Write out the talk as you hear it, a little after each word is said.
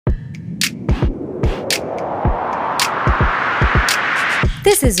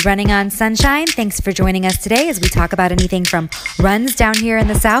This is Running on Sunshine. Thanks for joining us today as we talk about anything from runs down here in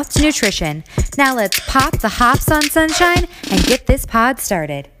the South to nutrition. Now let's pop the hops on Sunshine and get this pod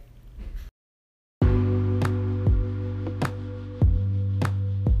started.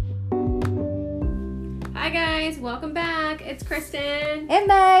 Hi guys, welcome back. It's Kristen. And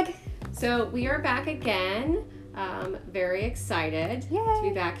Meg. So we are back again. Very excited to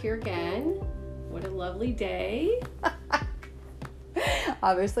be back here again. What a lovely day.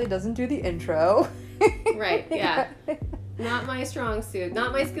 Obviously doesn't do the intro. Right, yeah. Not my strong suit,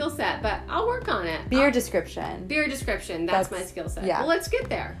 not my skill set, but I'll work on it. Beer description, that's my skill set. Yeah. Well, let's get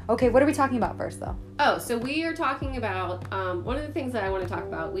there. Okay, what are we talking about first though? Oh, so we are talking about, one of the things that I want to talk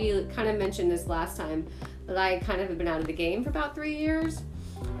about, we kind of mentioned this last time, but I kind of have been out of the game for about 3 years.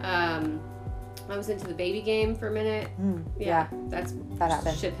 I was into the baby game for a minute. That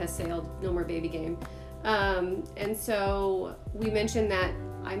happened. Ship has sailed. No more baby game. And so we mentioned that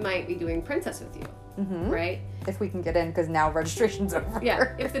I might be doing Princess with you, right? If we can get in, because now registration's over.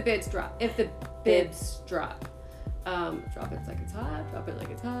 Yeah, if the bibs drop. Drop it like it's hot. Drop it like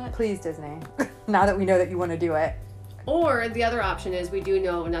it's hot. Please, Disney. Now that we know that you want to do it. Or the other option is we do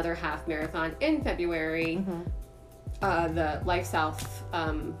know another half marathon in February. The Life South.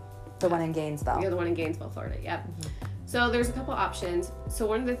 The one in Gainesville. Yeah, the one in Gainesville, Florida. Yep. So there's a couple options. So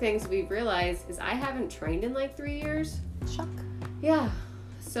one of the things we've realized is I haven't trained in like 3 years. Shock. Yeah.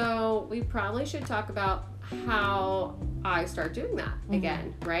 So we probably should talk about how I start doing that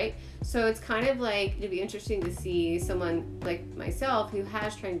again, right? So it's kind of like, it'd be interesting to see someone like myself who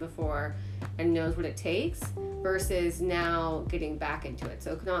has trained before and knows what it takes versus now getting back into it.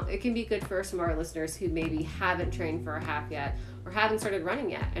 So it can be good for some of our listeners who maybe haven't trained for a half yet or haven't started running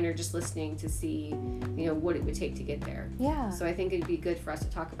yet and are just listening to see, what it would take to get there. Yeah. So I think it'd be good for us to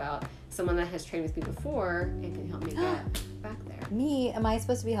talk about someone that has trained with me before and can help me get back there. Me? Am I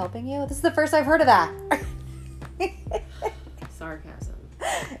supposed to be helping you? This is the first I've heard of that. Sarcasm.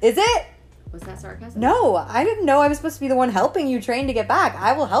 Is it? Was that sarcasm? No, I didn't know I was supposed to be the one helping you train to get back.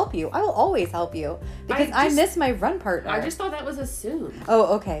 I will help you. I will always help you because I miss my run partner. I just thought that was assumed.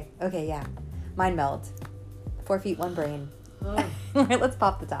 Oh, okay. Okay, yeah. Mind meld. 4 feet, 1 brain. Oh. All right, let's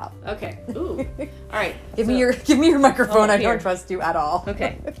pop the top. Okay. Ooh. All right. Give me your microphone. I don't trust you at all.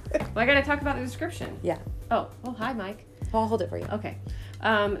 Okay. Well, I got to talk about the description. Yeah. Oh, hi, Mike. I'll hold it for you. Okay.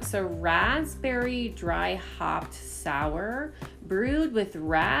 So raspberry dry hopped sour brewed with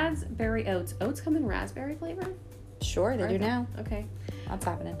raspberry oats. Oats come in raspberry flavor? Sure, they do now. Okay. That's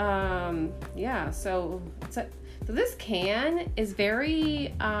happening. Yeah. So this can is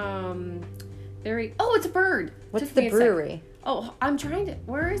very. Oh, it's a bird. What's the brewery? Oh, I'm trying to.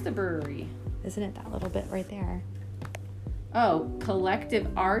 Where is the brewery? Isn't it that little bit right there? Oh, Collective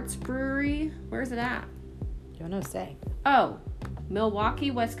Arts Brewery. Where's it at? You don't know, say. Oh,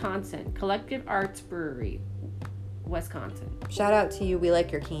 Milwaukee, Wisconsin. Collective Arts Brewery, Wisconsin. Shout out to you. We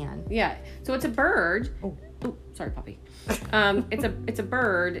like your can. Yeah. So it's a bird. Oh, sorry, puppy. It's a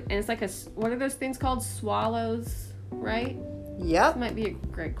bird, and it's like what are those things called? Swallows, right? Yep. This might be a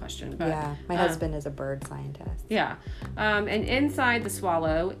great question. But, yeah, my husband is a bird scientist. Yeah. And inside the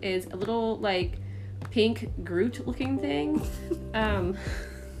swallow is a little, like, pink Groot-looking thing. I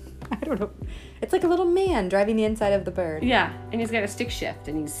don't know. It's like a little man driving the inside of the bird. Yeah, and he's got a stick shift,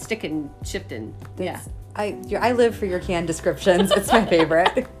 and he's shifting. Yeah. I live for your can descriptions. It's my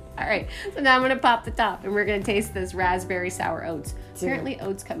favorite. All right, so now I'm going to pop the top, and we're going to taste this raspberry sour oats. Apparently,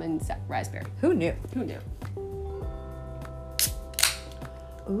 oats come in raspberry. Who knew?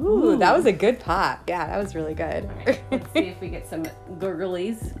 Ooh, that was a good pop. Yeah, that was really good. All right, let's see if we get some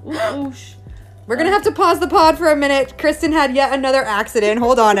gurglies. Oosh. We're going to have to pause the pod for a minute. Kristen had yet another accident.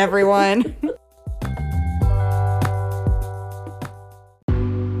 Hold on, everyone.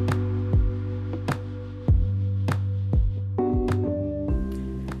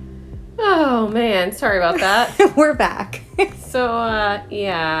 Oh, man. Sorry about that. We're back. So,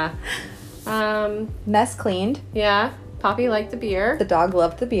 yeah. Mess cleaned. Yeah. Poppy liked the beer. The dog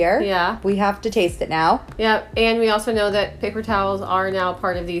loved the beer. Yeah. We have to taste it now. Yeah, and we also know that paper towels are now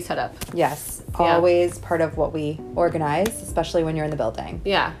part of the setup. Yes. Always part of what we organize, especially when you're in the building.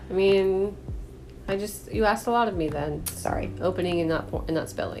 Yeah. I mean, you asked a lot of me then. Sorry. Opening and not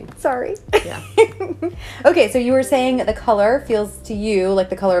spilling. Sorry. Yeah. Okay, so you were saying the color feels to you like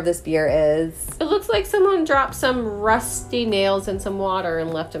the color of this beer is... It looks like someone dropped some rusty nails in some water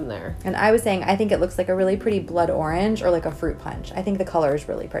and left them there. And I was saying I think it looks like a really pretty blood orange or like a fruit punch. I think the color is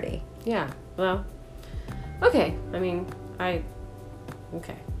really pretty. Yeah. Well, okay. I mean,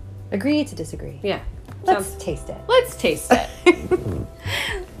 okay. Agree to disagree. Yeah. Let's taste it. Let's taste it.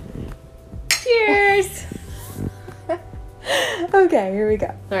 Cheers. Okay, here we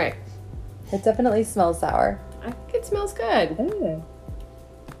go. All right. It definitely smells sour. I think it smells good. Ooh.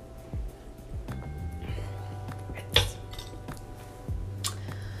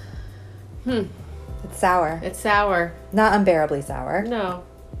 It's sour. It's sour. Not unbearably sour. No.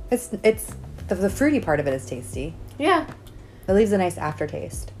 It's the fruity part of it is tasty. Yeah. It leaves a nice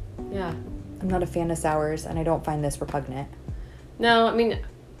aftertaste. Yeah. I'm not a fan of sours, and I don't find this repugnant. No, I mean,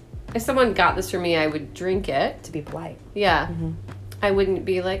 if someone got this for me, I would drink it. To be polite. Yeah. Mm-hmm. I wouldn't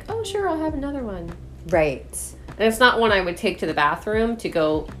be like, oh, sure, I'll have another one. Right. And it's not one I would take to the bathroom to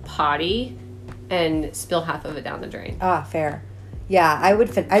go potty and spill half of it down the drain. Ah, fair. Yeah,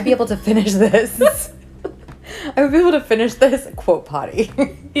 I'd be able to finish this. I would be able to finish this, quote, potty.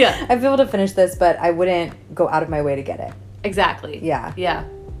 Yeah. I'd be able to finish this, but I wouldn't go out of my way to get it. Exactly. Yeah. Yeah.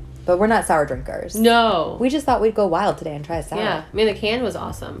 But we're not sour drinkers. No. We just thought we'd go wild today and try a sour. Yeah. I mean, the can was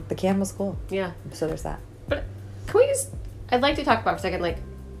awesome. The can was cool. Yeah. So there's that. But can we just, I'd like to talk about for a second, like,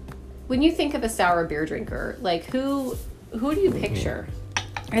 when you think of a sour beer drinker, like, who do you picture?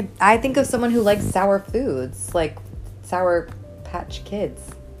 I think of someone who likes sour foods, like Sour Patch Kids.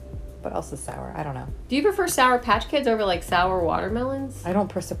 What else is sour? I don't know. Do you prefer Sour Patch Kids over, like, sour watermelons? I don't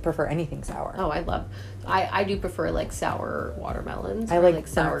prefer anything sour. Oh, I do prefer, like, sour watermelons. I or, like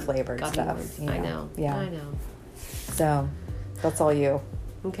sour flavored gummy stuff. ones. You know. I know. Yeah. I know. So that's all you.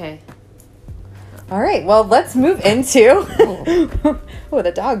 Okay. All right. Well, let's move into. Oh,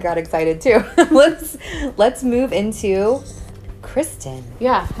 the dog got excited too. let's move into Kristen.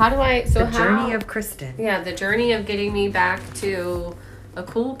 Yeah. How do I? So The journey of Kristen. Yeah, the journey of getting me back to a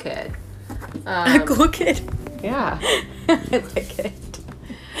cool kid. A cool kid. Yeah. I like it.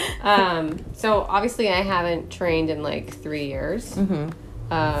 So obviously I haven't trained in like 3 years. Mm-hmm.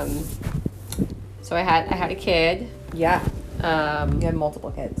 So I had a kid. Yeah. You had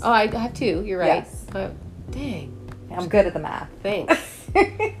multiple kids. Oh, I have 2. You're right. Yes. Dang. I'm good at the math. Thanks.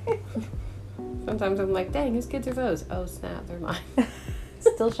 Sometimes I'm like, dang, whose kids are those? Oh, snap, they're mine.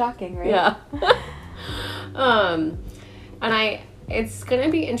 Still shocking, right? Yeah. And it's going to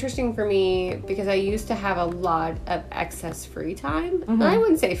be interesting for me because I used to have a lot of excess free time. Mm-hmm. I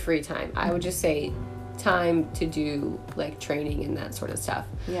wouldn't say free time. I would just say time to do like training and that sort of stuff.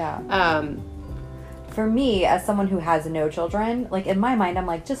 Yeah. For me, as someone who has no children, like in my mind, I'm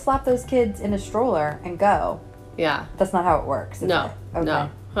like, just slap those kids in a stroller and go. Yeah. That's not how it works. Is No. it? Okay. No.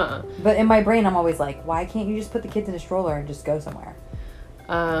 Uh-uh. But in my brain, I'm always like, why can't you just put the kids in a stroller and just go somewhere?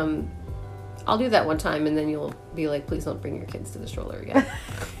 I'll do that one time and then you'll be like, please don't bring your kids to the stroller again.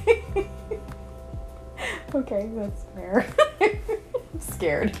 Okay, that's fair. I'm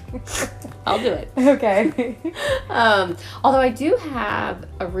scared. I'll do it. Okay. Although I do have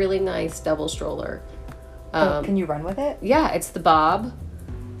a really nice double stroller. Can you run with it? Yeah, it's the Bob.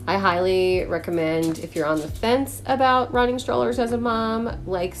 I highly recommend if you're on the fence about running strollers as a mom,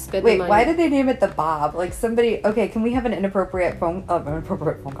 like spend the Wait, money. why did they name it the Bob? Like somebody, okay, can we have an inappropriate phone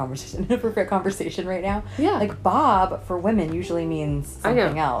conversation right now? Yeah. Like Bob for women usually means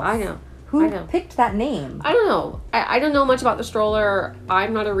something else. I know. Who I know. picked that name? I don't know. I don't know much about the stroller.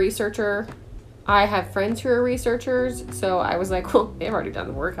 I'm not a researcher. I have friends who are researchers, so I was like, well, they've already done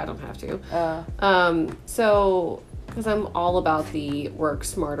the work. I don't have to. So, because I'm all about the work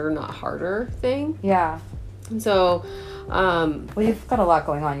smarter, not harder thing. Yeah. So, well, you've got a lot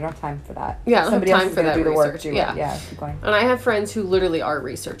going on. You don't have time for that. Yeah, I don't Somebody have else time is for gonna that do the work. research. Do Yeah. it. Yeah, keep going. And I have friends who literally are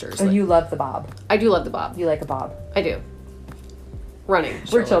researchers. So you love the Bob. I do love the Bob. You like a Bob. I do. Running.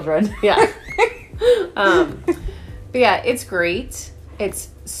 We're children. Yeah. But yeah, it's great. It's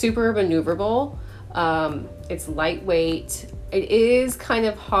super maneuverable. It's lightweight. It is kind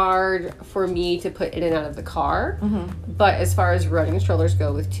of hard for me to put in and out of the car. Mm-hmm. But as far as running strollers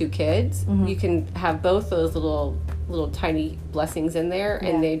go with 2 kids, you can have both those little tiny blessings in there,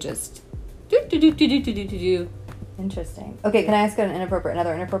 and they just do. Interesting. Okay, can I ask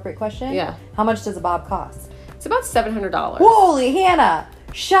another inappropriate question? Yeah. How much does a Bob cost? It's about $700. Holy Hannah!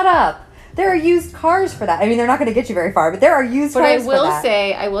 Shut up. There are used cars for that. I mean, they're not going to get you very far, but there are used But cars for that.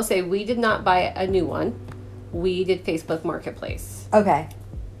 I will say, we did not buy a new one. We did Facebook Marketplace. Okay.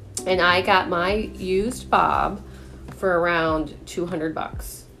 And I got my used Bob for around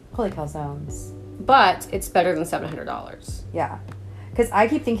 $200. Holy calzones. But it's better than $700. Yeah. Because I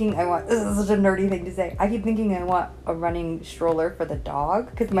keep thinking this is such a nerdy thing to say. I keep thinking I want a running stroller for the dog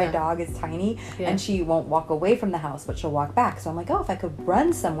because my dog is tiny and she won't walk away from the house, but she'll walk back. So I'm like, oh, if I could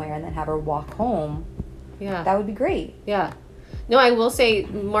run somewhere and then have her walk home, that would be great. Yeah. No, I will say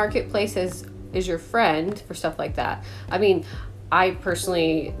Marketplace is your friend for stuff like that. I mean, I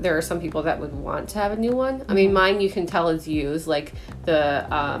personally, there are some people that would want to have a new one. I mean, mine you can tell is used, like the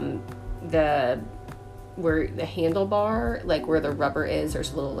where the handlebar, like where the rubber is,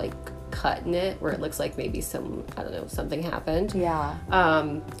 there's a little like cut in it where it looks like maybe something happened. Yeah.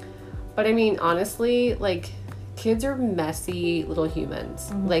 But I mean, honestly, like kids are messy little humans.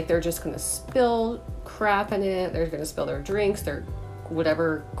 Mm-hmm. Like they're just gonna spill crap in it. They're gonna spill their drinks, their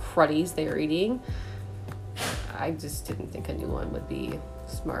whatever cruddies they are eating. I just didn't think a new one would be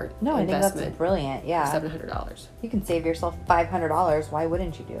smart. No, I think investment. that's brilliant. Yeah. $700. You can save yourself $500. Why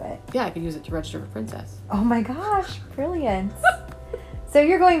wouldn't you do it? Yeah, I could use it to register for Princess. Oh my gosh, brilliant. So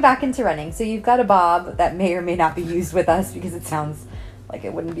you're going back into running. So you've got a bob that may or may not be used with us because it sounds like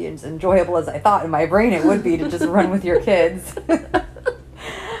it wouldn't be as enjoyable as I thought in my brain it would be to just run with your kids.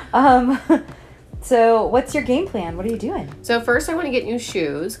 So what's your game plan? What are you doing? So first I want to get new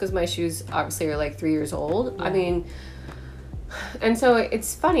shoes because my shoes obviously are like 3 years old. Yeah. I mean, and so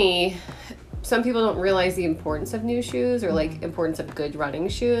it's funny. Some people don't realize the importance of new shoes or like importance of good running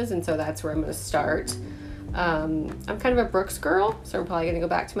shoes. And so that's where I'm going to start. I'm kind of a Brooks girl, so I'm probably going to go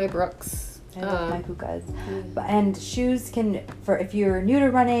back to my Brooks. I love my Pukas. And shoes can, for if you're new to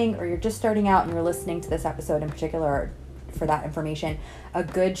running or you're just starting out and you're listening to this episode in particular for that information, a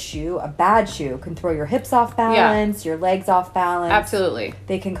good shoe, a bad shoe can throw your hips off balance, your legs off balance. Absolutely.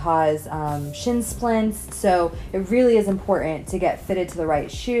 They can cause shin splints. So it really is important to get fitted to the right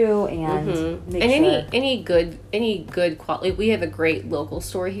shoe and make sure. any good quality. We have a great local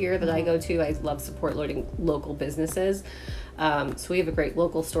store here that I go to. I love supporting local businesses. So we have a great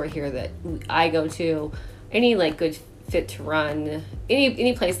local store here that I go to. Any like good fit to run,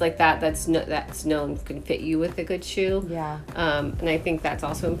 any place like that that's known can fit you with a good shoe. Yeah. And I think that's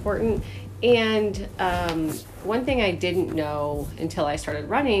also important. And one thing I didn't know until I started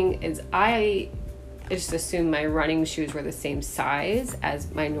running is I just assumed my running shoes were the same size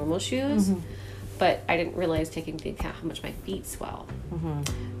as my normal shoes, but I didn't realize taking into account how much my feet swell.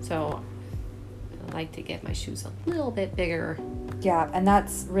 So I like to get my shoes a little bit bigger. Yeah, and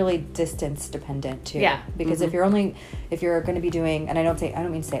that's really distance dependent too. Yeah. Because if you're going to be doing, and I don't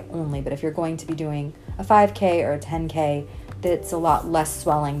mean to say only, but if you're going to be doing a 5K or a 10K, that's a lot less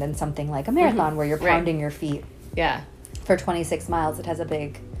swelling than something like a marathon where you're pounding your feet. Yeah. For 26 miles, it has a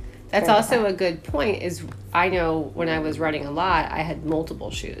big. That's also a good point. Is I know when I was running a lot, I had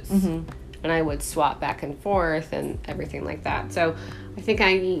multiple shoes, and I would swap back and forth and everything like that. So I think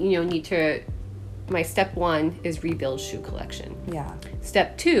I need to. My step 1 is rebuild shoe collection. Yeah.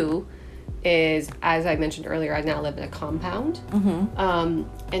 Step 2 is, as I mentioned earlier, I now live in a compound, and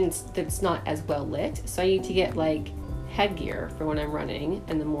it's not as well lit. So I need to get like headgear for when I'm running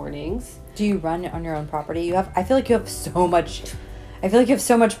in the mornings. Do you run on your own property? I feel like you have so much. I feel like you have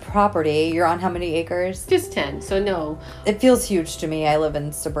so much property. You're on how many acres? Just 10. So no. It feels huge to me. I live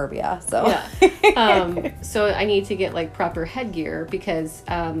in suburbia, so. Yeah. So I need to get like proper headgear because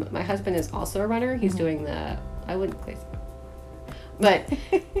my husband is also a runner. He's doing I wouldn't place it. But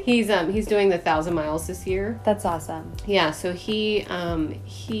he's doing the 1,000 miles this year. That's awesome. Yeah, so he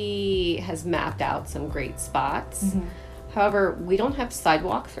has mapped out some great spots. However, we don't have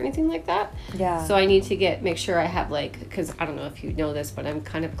sidewalks or anything like that. Yeah. So I need to make sure I have because I don't know if you know this, but I'm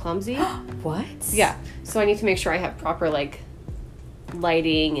kind of clumsy. What? Yeah. So I need to make sure I have proper like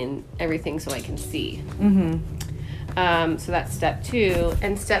lighting and everything so I can see. So that's step 2.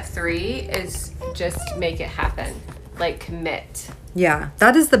 And step 3 is just make it happen. Like commit. Yeah.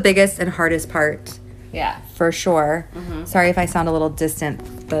 That is the biggest and hardest part. Yeah. For sure. Sorry if I sound a little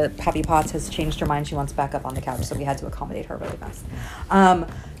distant. The Poppy Potts has changed her mind. She wants back up on the couch, so we had to accommodate her really fast.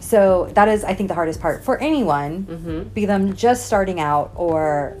 So that is, I think, the hardest part for anyone, be them just starting out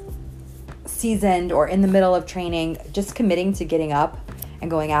or seasoned or in the middle of training, just committing to getting up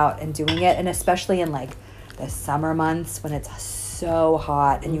and going out and doing it. And especially in like the summer months when it's so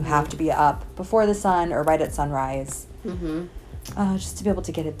hot and you have to be up before the sun or right at sunrise. Just to be able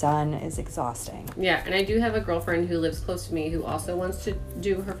to get it done is exhausting. Yeah, and I do have a girlfriend who lives close to me who also wants to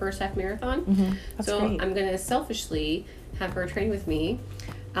do her first half marathon. That's so great. I'm going to selfishly have her train with me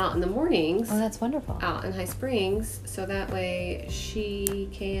out in the mornings. Oh, that's wonderful. Out in High Springs, so that way she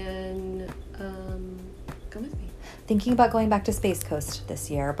can go with me. Thinking about going back to Space Coast this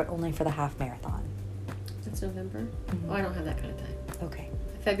year, but only for the half marathon. That's November? Oh, I don't have that kind of time. Okay.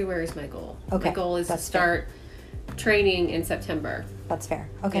 February is my goal. Okay. My goal is to start training in September. That's fair.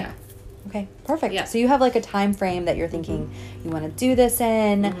 Okay. Yeah. Okay, perfect. Yeah. So you have like a time frame that you're thinking you want to do this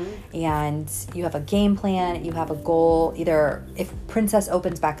in, and you have a game plan, you have a goal. Either if Princess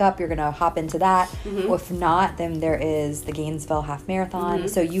opens back up, you're going to hop into that. Or if not, then there is the Gainesville Half Marathon.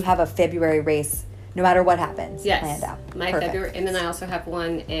 So you have a February race no matter what happens planned out. My February, and then I also have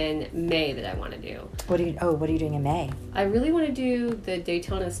one in May that I want to do. What are you doing in May? I really want to do the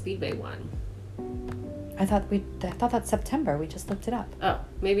Daytona Speedway one. I thought that's September. We just looked it up. Oh,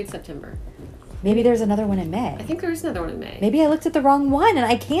 maybe it's September. Maybe there's another one in May. I think there's another one in May. Maybe I looked at the wrong one and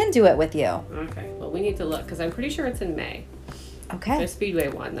I can do it with you. Okay. Well, we need to look because I'm pretty sure it's in May. Okay. The Speedway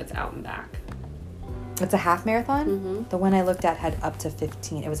one that's out and back. It's a half marathon? Mm-hmm. The one I looked at had up to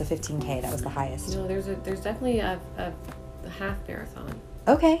 15. It was a 15K. That was the highest. No, there's definitely a half marathon.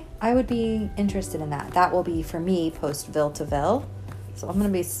 Okay. I would be interested in that. That will be for me post Ville to Ville. So I'm going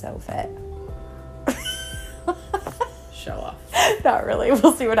to be so fit. Show off. Not really.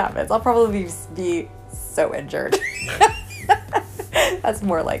 We'll see what happens. I'll probably be so injured. That's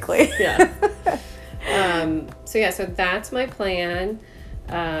more likely. Yeah. So that's my plan.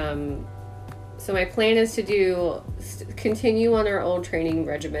 So my plan is to continue on our old training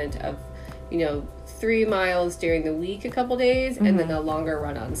regiment of, 3 miles during the week a couple days, and then a longer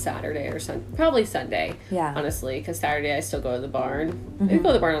run on Saturday or probably Sunday. Yeah. Honestly, because Saturday I still go to the barn. I go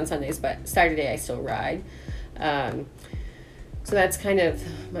to the barn on Sundays, but Saturday I still ride. So that's kind of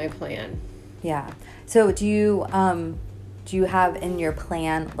my plan. Yeah. So do you have in your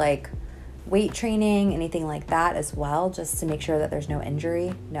plan like weight training, anything like that as well, just to make sure that there's no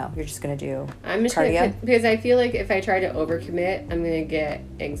injury? No, you're just gonna do I'm just cardio? because I feel like if I try to overcommit, I'm gonna get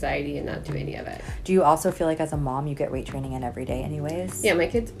anxiety and not do any of it. Do you also feel like as a mom you get weight training in every day anyways? Yeah,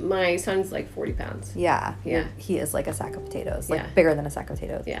 my son's like 40 pounds. Yeah. Yeah. He is like a sack of potatoes, like Yeah. bigger than a sack of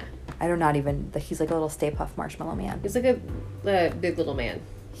potatoes. Yeah. He's like a little Stay Puft Marshmallow Man. He's like a big little man.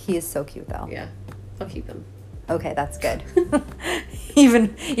 He is so cute though. Yeah. I'll keep him. Okay, that's good.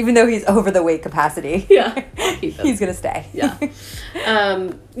 even though he's over the weight capacity. Yeah. I'll keep him. He's gonna stay. Yeah.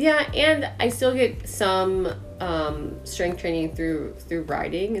 Yeah, and I still get some strength training through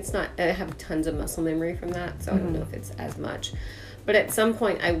riding. It's not, I have tons of muscle memory from that, so I don't know if it's as much. But at some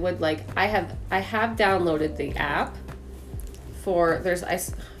point I would I have downloaded the app for,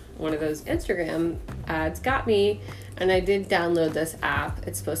 one of those Instagram ads got me, and I did download this app.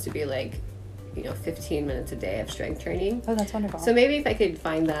 It's supposed to be 15 minutes a day of strength training. Oh, that's wonderful. So maybe if I could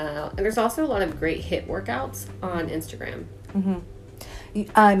find that out. And there's also a lot of great HIIT workouts on Instagram.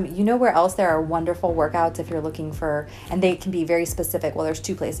 You know where else there are wonderful workouts if you're looking for, and they can be very specific. Well, there's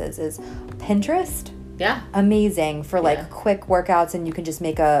 2 places. Is Pinterest. Yeah. Amazing for quick workouts, and you can just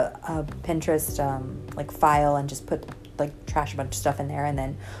make a Pinterest file and just put trash a bunch of stuff in there, and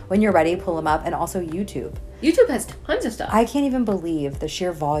then when you're ready, pull them up. And also YouTube. YouTube has tons of stuff. I can't even believe the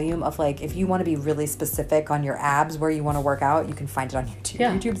sheer volume of if you want to be really specific on your abs where you want to work out, you can find it on YouTube.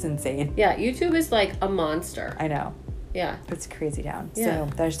 Yeah. YouTube's insane. Yeah, YouTube is like a monster. I know. Yeah. It's crazy town. Yeah.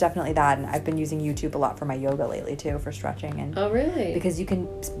 So there's definitely that, and I've been using YouTube a lot for my yoga lately too, for stretching. And Oh, really? because you can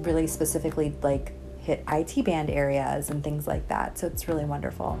really specifically hit IT band areas and things like that. So it's really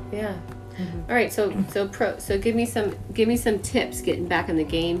wonderful. Yeah. All right, so give me some tips getting back in the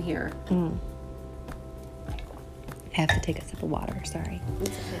game here. I have to take a sip of water, sorry.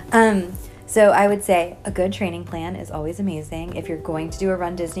 So I would say a good training plan is always amazing. If you're going to do a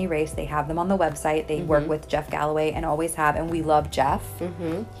Run Disney race, they have them on the website. They work with Jeff Galloway and always have, and we love Jeff.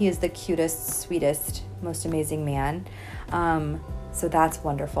 He is the cutest, sweetest, most amazing man. So that's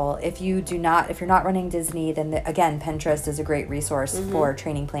wonderful. If you're not running Disney, then again, Pinterest is a great resource for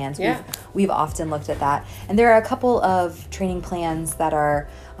training plans. Yeah. We've often looked at that. And there are a couple of training plans that are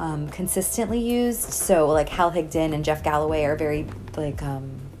consistently used. So Hal Higdon and Jeff Galloway are very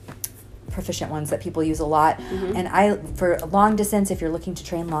proficient ones that people use a lot. And for long distance, if you're looking to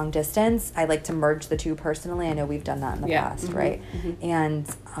train long distance, I like to merge the 2 personally. I know we've done that in the past, right? And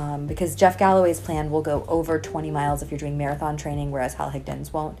because Jeff Galloway's plan will go over 20 miles if you're doing marathon training, whereas Hal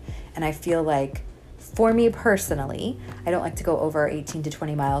Higdon's won't. And I feel for me personally, I don't like to go over 18 to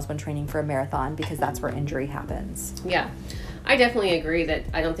 20 miles when training for a marathon, because that's where injury happens. Yeah. I definitely agree that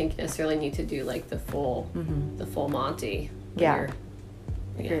I don't think you necessarily need to do the full Monty. Yeah.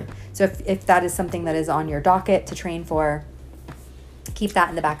 Yeah. So if that is something that is on your docket to train for, keep that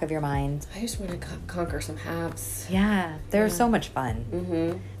in the back of your mind. I just want to conquer some halves. Yeah, they're so much fun.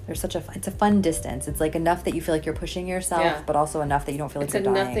 They're it's a fun distance. It's enough that you feel like you're pushing yourself, but also enough that you don't feel like you're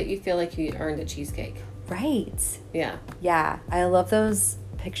dying. It's enough that you feel like you earned a cheesecake. Right. Yeah. Yeah, I love those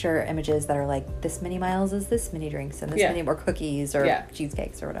picture images that are this many miles is this many drinks and this many more cookies or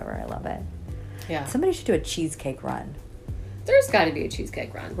cheesecakes or whatever. I love it. Yeah. Somebody should do a cheesecake run. There's got to be a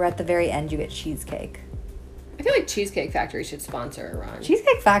cheesecake run. Where at the very end you get cheesecake. I feel like Cheesecake Factory should sponsor a run.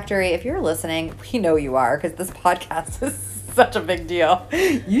 Cheesecake Factory, if you're listening, we know you are, because this podcast is such a big deal.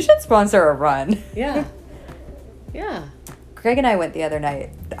 You should sponsor a run. Yeah. Yeah. Greg and I went the other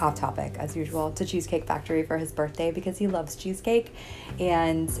night, off topic as usual, to Cheesecake Factory for his birthday because he loves cheesecake,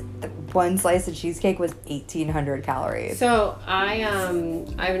 and one slice of cheesecake was 1,800 calories. So I've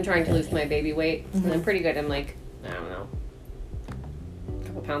been trying to lose my baby weight, and I'm pretty good. I'm like, I don't know, a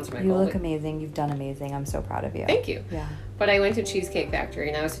couple pounds from my You goal. look amazing. You've done amazing. I'm so proud of you. Thank you. Yeah. But I went to Cheesecake Factory,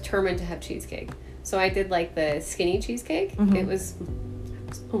 and I was determined to have cheesecake. So I did like the skinny cheesecake. It was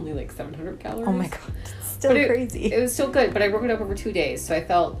only like 700 calories. Oh my god, it's still crazy. It was still good, but I broke it up over 2 days, so I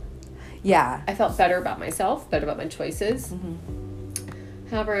felt better about myself, better about my choices.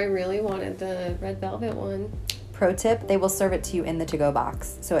 However, I really wanted the red velvet one. Pro tip, they will serve it to you in the to-go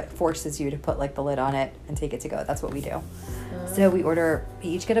box. So it forces you to put like the lid on it and take it to go. That's what we do. So we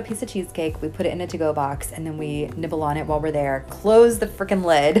each get a piece of cheesecake, we put it in a to-go box, and then we nibble on it while we're there, close the freaking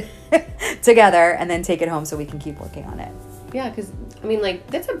lid together, and then take it home so we can keep working on it. Yeah, because, I mean, like,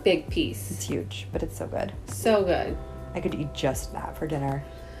 that's a big piece. It's huge, but it's so good. So good. I could eat just that for dinner.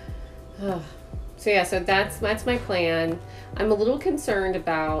 So yeah, so that's my plan. I'm a little concerned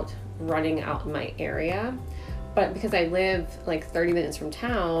about running out in my area, but because I live like 30 minutes from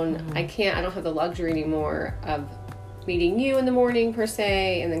town, I don't have the luxury anymore of meeting you in the morning per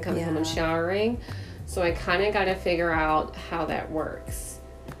se, and then coming home and showering. So I kind of got to figure out how that works.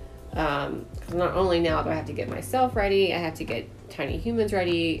 Because not only now do I have to get myself ready, I have to get Tiny Humans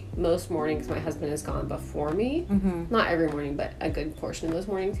ready most mornings. My husband has gone before me. Not every morning, but a good portion of those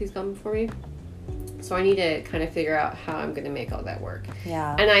mornings he's gone before me. So I need to kind of figure out how I'm going to make all that work.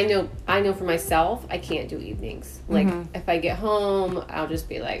 Yeah. And I know for myself, I can't do evenings. Like, if I get home, I'll just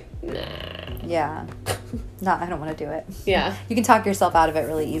be like, nah. Yeah. No, I don't want to do it. Yeah. You can talk yourself out of it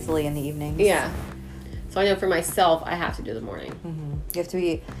really easily in the evenings. Yeah. So I know for myself, I have to do the morning. You have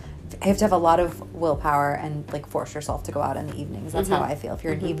to have a lot of willpower and like force yourself to go out in the evenings. That's how I feel. If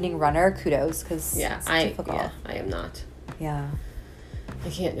you're an evening runner, kudos, because it's difficult. Yeah, I am not. Yeah. I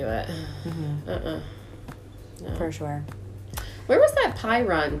can't do it. No. For sure. Where was that pie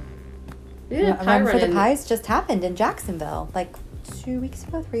run? We did a pie Run for the in- Pies just happened in Jacksonville like 3 weeks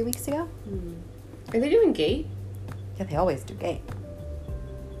ago. Are they doing gate? Yeah, they always do gate.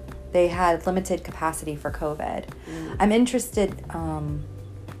 They had limited capacity for COVID. I'm interested.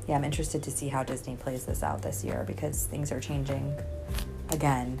 I'm interested to see how Disney plays this out this year because things are changing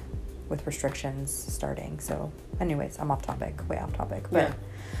again with restrictions starting. So, anyways, I'm off topic, way off topic. But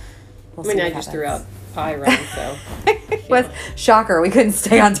we'll see. I just threw out pie run, so. Was shocker. We couldn't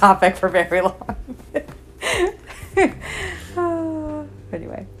stay on topic for very long.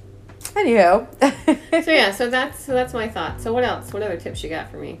 Anyway. Anywho. So that's my thought. So what else? What other tips you got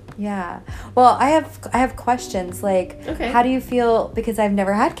for me? Yeah. Well, I have questions like how do you feel, because I've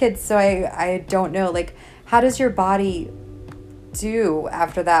never had kids, so I don't know, like how does your body do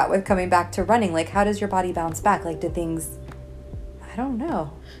after that with coming back to running? Like how does your body bounce back? Like I don't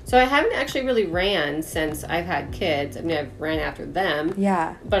know. So I haven't actually really ran since I've had kids. I mean, I've ran after them.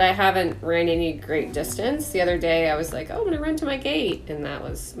 Yeah. But I haven't ran any great distance. The other day I was like, oh, I'm going to run to my gate. And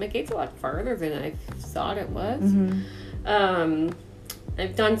my gate's a lot farther than I thought it was.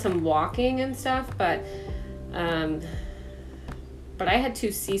 I've done some walking and stuff, but I had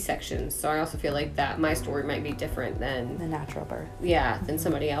 2 C-sections. So I also feel like that my story might be different than the natural birth. Yeah, than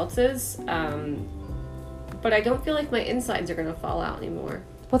somebody else's. But I don't feel like my insides are going to fall out anymore.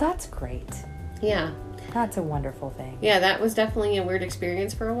 Well, that's great. Yeah. That's a wonderful thing. Yeah, that was definitely a weird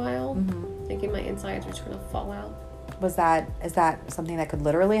experience for a while. Thinking my insides were just going to fall out. Is that something that could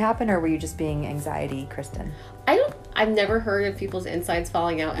literally happen, or were you just being anxiety, Kristen? I've never heard of people's insides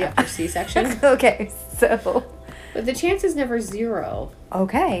falling out after C-section. Okay, so. But the chance is never 0.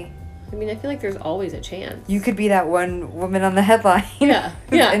 Okay. I mean, I feel like there's always a chance. You could be that one woman on the headline. Yeah,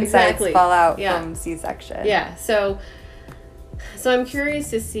 yeah, insides exactly. fall out from C-section. Yeah, so I'm curious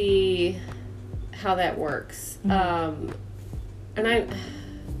to see how that works. And I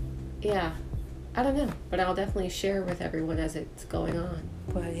don't know, but I'll definitely share with everyone as it's going on.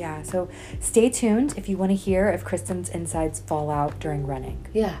 Well, yeah, so stay tuned if you want to hear if Kristen's insides fall out during running.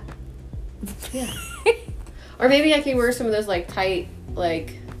 Yeah. Yeah. Or maybe I can wear some of those like tight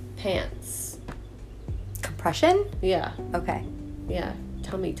like pants. Compression? Yeah. Okay. Yeah.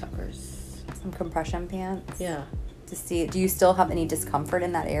 Tummy tuckers. Some compression pants? Yeah. To see, do you still have any discomfort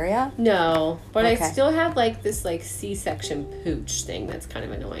in that area? No, but Okay. I still have like this like C-section pooch thing that's kind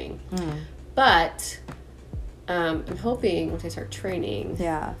of annoying. But I'm hoping once I start training,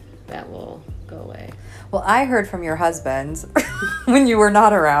 that will go away. Well, I heard from your husband when you were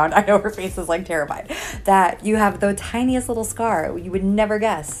not around, I know her face is like terrified, that you have the tiniest little scar. You would never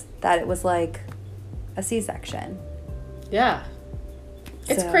guess that it was like a C-section. Yeah.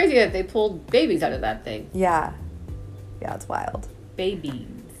 It's crazy that they pulled babies out of that thing. Yeah. Yeah, it's wild. Babies.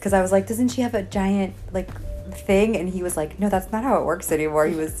 Because I was like, doesn't she have a giant, like, thing? And he was like, no, that's not how it works anymore.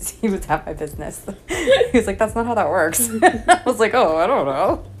 He was at my business. He was like, that's not how that works. I was like, oh, I don't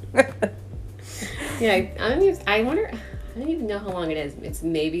know. Yeah, I don't even know how long it is. It's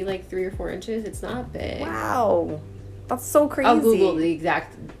maybe like 3 or 4 inches. It's not big. Wow. That's so crazy. I'll Google the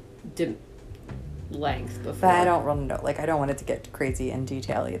exact length before. But I don't really know. Like, I don't want it to get crazy in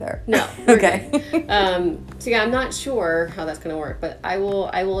detail either. No. Okay. So yeah, I'm not sure how that's going to work, but I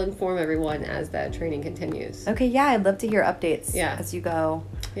will inform everyone as that training continues. Okay, yeah, I'd love to hear updates Yeah. as you go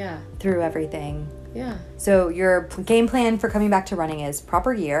Yeah. through everything. Yeah. So your game plan for coming back to running is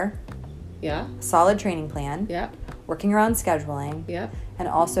proper gear, Yeah. solid training plan, Yep. working around scheduling, Yep. and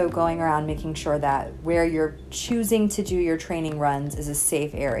also going around making sure that where you're choosing to do your training runs is a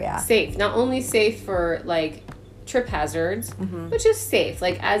safe area. Safe. Not only safe for like trip hazards, but just safe.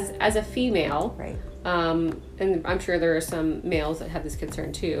 Like as a female, Right. and I'm sure there are some males that have this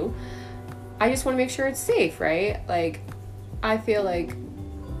concern too. I just want to make sure it's safe, right? Like, I feel like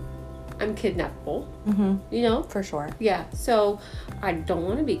I'm kidnappable. You know? For sure. Yeah. So I don't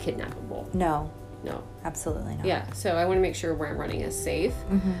want to be kidnappable. No, No. absolutely not. Yeah. So I want to make sure where I'm running is safe.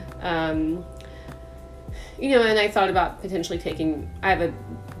 You know, and I thought about potentially taking. I have a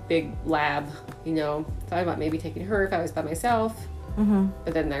big lab. You know, thought about maybe taking her if I was by myself.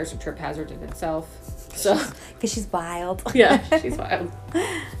 But then there's a trip hazard in itself. So Because she's wild. yeah, she's wild.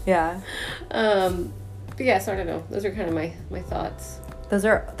 Yeah. But yeah, so I don't know. Those are kind of my thoughts.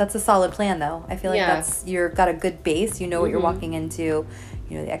 That's a solid plan though. I feel like Yeah. you've got a good base. You know what you're walking into,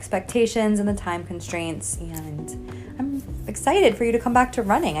 you know, the expectations and the time constraints, and I'm excited for you to come back to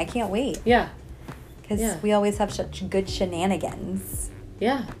running. I can't wait. Yeah. Because Yeah. we always have such good shenanigans.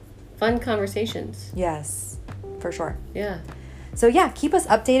 Yeah. Fun conversations. Yes, for sure. Yeah. So yeah, keep us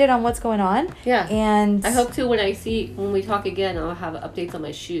updated on what's going on. Yeah. And I hope too when we talk again, I'll have updates on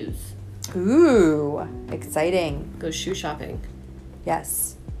my shoes. Ooh, exciting. Go shoe shopping.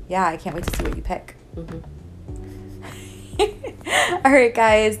 Yes. Yeah, I can't wait to see what you pick. Mhm. All right,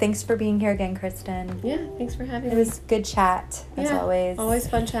 guys. Thanks for being here again, Kristen. Yeah. Thanks for having It me. was good chat, as Yeah, always. Always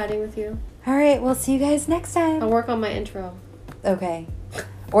fun chatting with you. All right, we'll see you guys next time. I'll work on my intro. Okay.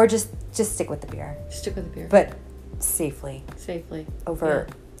 Or just stick with the beer, Stick with the beer. but safely Safely. over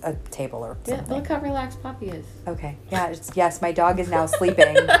a table or Yeah. something. Look how relaxed Poppy is. Okay. Yeah. Yes, my dog is now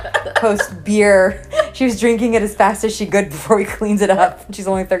sleeping post beer. She was drinking it as fast as she could before we cleaned it up. She's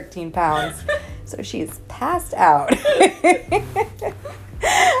only 13 pounds, so she's passed out.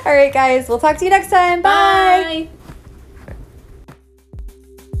 All right, guys. We'll talk to you next time. Bye.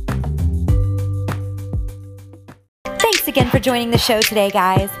 Thanks again for joining the show today,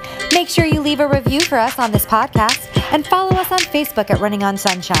 guys. Make sure you leave a review for us on this podcast and follow us on Facebook at Running on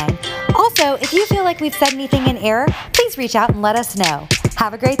Sunshine. Also, if you feel like we've said anything in error, please reach out and let us know.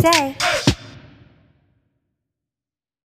 Have a great day.